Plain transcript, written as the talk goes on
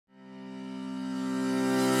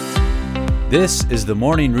This is the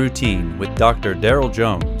Morning Routine with Dr. Daryl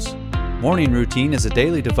Jones. Morning Routine is a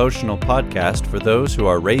daily devotional podcast for those who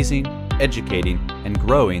are raising, educating, and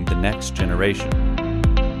growing the next generation.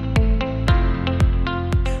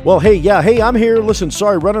 Well, hey, I'm here. Listen,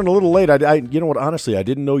 sorry, running a little late. You know what? Honestly, I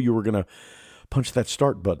didn't know you were gonna punch that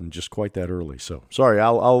start button just quite that early. So sorry.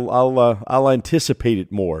 I'll anticipate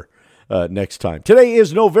it more next time. Today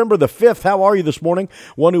is November the 5th. How are you this morning?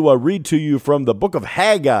 Want to read to you from the book of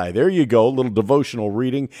Haggai. There you go, a little devotional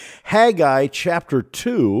reading. Haggai chapter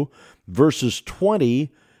 2, verses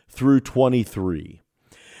 20 through 23.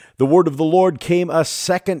 The word of the Lord came a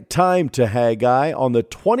second time to Haggai on the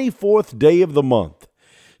 24th day of the month.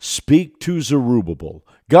 Speak to Zerubbabel,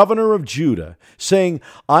 governor of Judah, saying,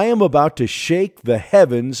 I am about to shake the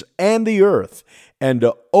heavens and the earth, and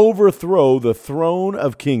to overthrow the throne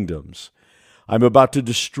of kingdoms. I'm about to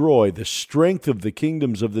destroy the strength of the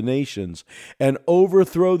kingdoms of the nations, and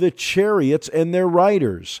overthrow the chariots and their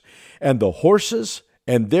riders, and the horses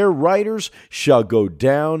and their riders shall go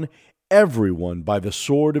down, everyone by the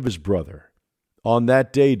sword of his brother. On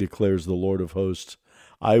that day, declares the Lord of hosts,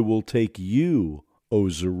 I will take you, O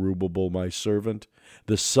Zerubbabel, my servant,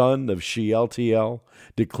 the son of Shealtiel,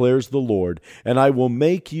 declares the Lord, and I will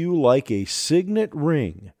make you like a signet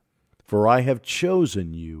ring, for I have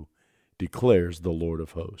chosen you, declares the Lord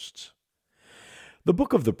of hosts. The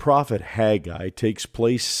book of the prophet Haggai takes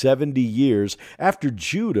place 70 years after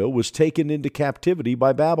Judah was taken into captivity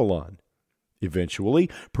by Babylon. Eventually,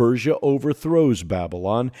 Persia overthrows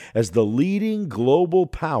Babylon as the leading global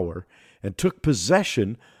power and took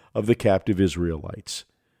possession of the captive Israelites.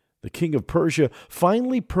 The king of Persia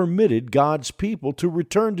finally permitted God's people to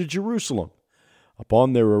return to Jerusalem.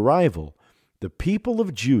 Upon their arrival, the people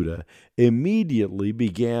of Judah immediately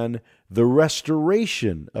began the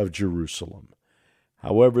restoration of Jerusalem.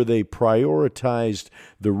 However, they prioritized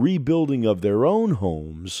the rebuilding of their own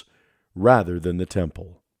homes rather than the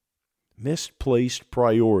temple. Misplaced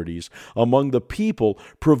priorities among the people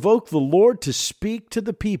provoked the Lord to speak to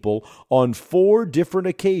the people on 4 different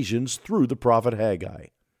occasions through the prophet Haggai.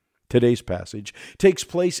 Today's passage takes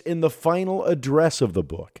place in the final address of the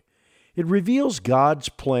book. It reveals God's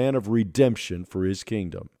plan of redemption for his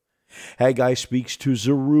kingdom. Haggai speaks to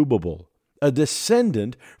Zerubbabel, a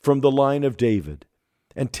descendant from the line of David,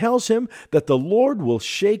 and tells him that the Lord will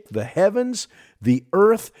shake the heavens, the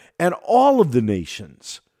earth, and all of the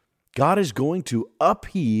nations. God is going to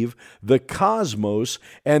upheave the cosmos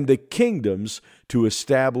and the kingdoms to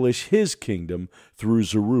establish his kingdom through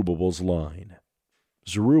Zerubbabel's line.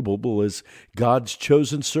 Zerubbabel is God's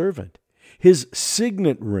chosen servant, his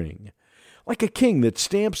signet ring, like a king that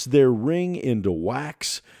stamps their ring into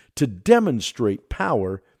wax to demonstrate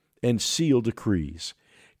power and seal decrees.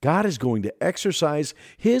 God is going to exercise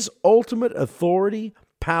his ultimate authority,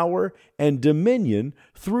 power, and dominion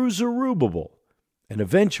through Zerubbabel, and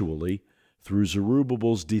eventually through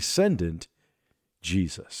Zerubbabel's descendant,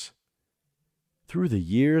 Jesus. Through the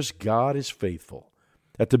years, God is faithful.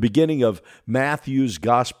 At the beginning of Matthew's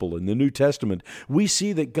Gospel in the New Testament, we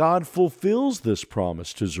see that God fulfills this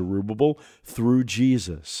promise to Zerubbabel through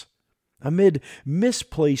Jesus. Amid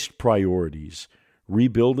misplaced priorities,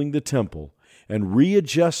 rebuilding the temple, and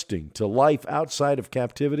readjusting to life outside of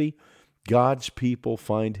captivity, God's people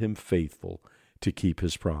find him faithful to keep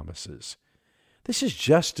his promises. This is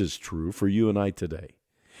just as true for you and I today.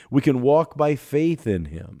 We can walk by faith in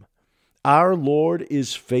him. Our Lord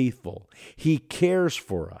is faithful. He cares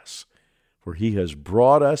for us, for he has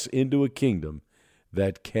brought us into a kingdom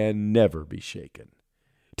that can never be shaken.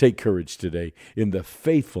 Take courage today in the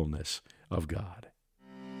faithfulness of God.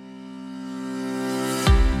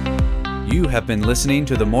 You have been listening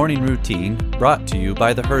to the Morning Routine, brought to you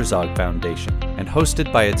by the Herzog Foundation and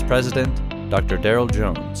hosted by its president, Dr. Daryl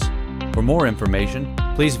Jones. For more information,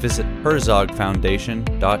 please visit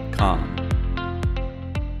herzogfoundation.com.